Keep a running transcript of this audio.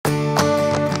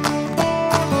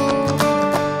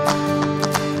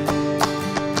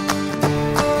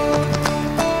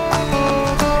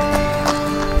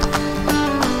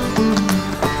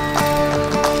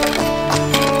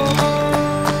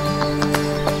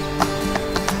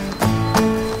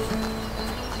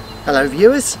Hello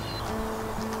viewers!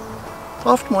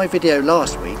 After my video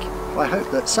last week, I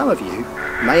hope that some of you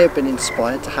may have been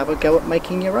inspired to have a go at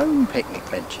making your own picnic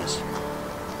benches.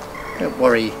 Don't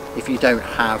worry if you don't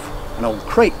have an old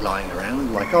crate lying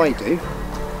around like I do.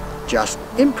 Just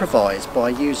improvise by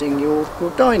using your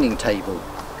dining table.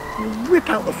 You rip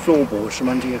out the floorboards from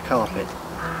under your carpet.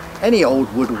 Any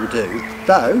old wood will do,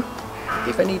 though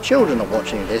if any children are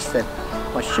watching this, then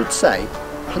I should say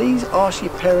please ask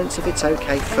your parents if it's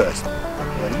okay first.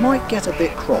 They might get a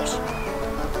bit cross.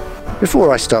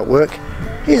 Before I start work,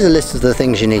 here's a list of the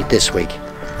things you need this week.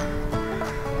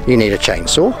 You need a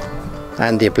chainsaw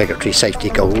and the obligatory safety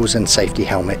goggles and safety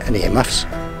helmet and earmuffs.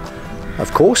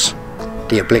 Of course,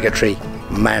 the obligatory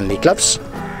manly gloves.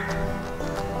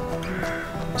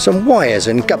 Some wires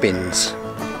and gubbins.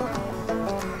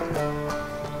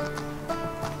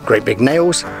 Great big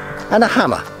nails and a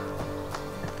hammer.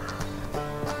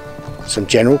 Some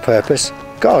general purpose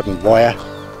garden wire,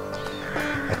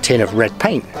 a tin of red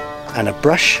paint and a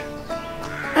brush,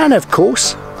 and of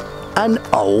course an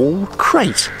old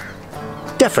crate.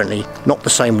 Definitely not the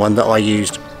same one that I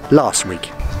used last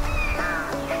week.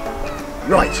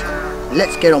 Right,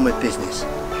 let's get on with business.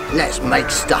 Let's make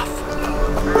stuff.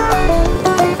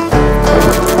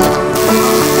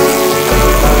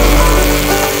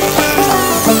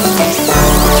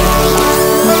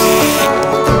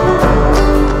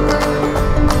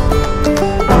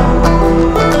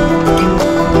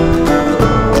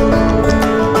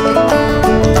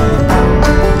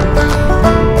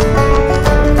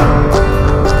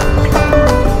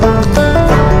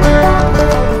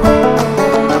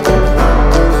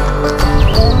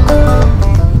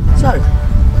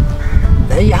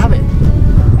 There you have it,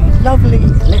 a lovely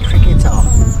electric guitar,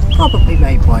 probably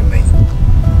made by me.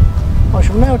 I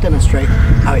shall now demonstrate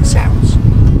how it sounds.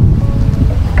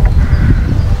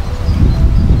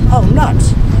 Oh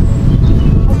nuts,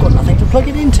 I've got nothing to plug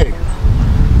it into.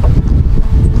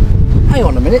 Hang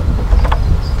on a minute.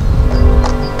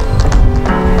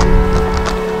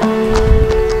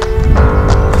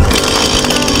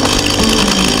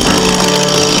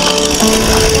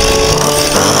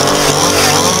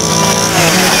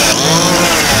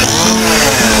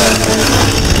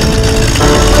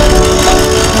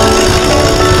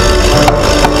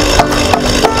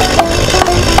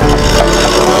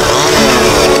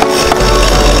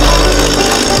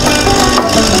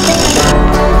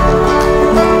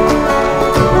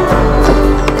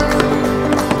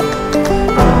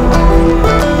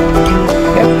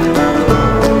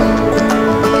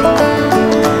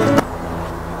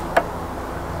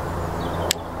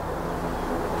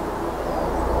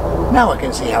 Now I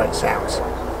can see how it sounds.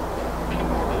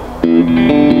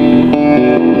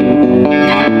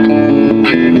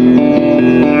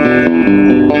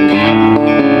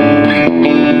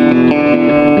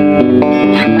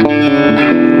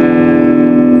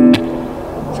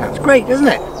 Sounds great, doesn't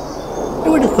it?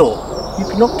 Who would have thought you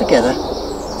could knock together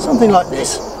something like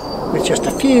this with just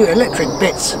a few electric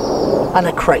bits and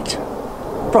a crate?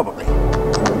 Probably.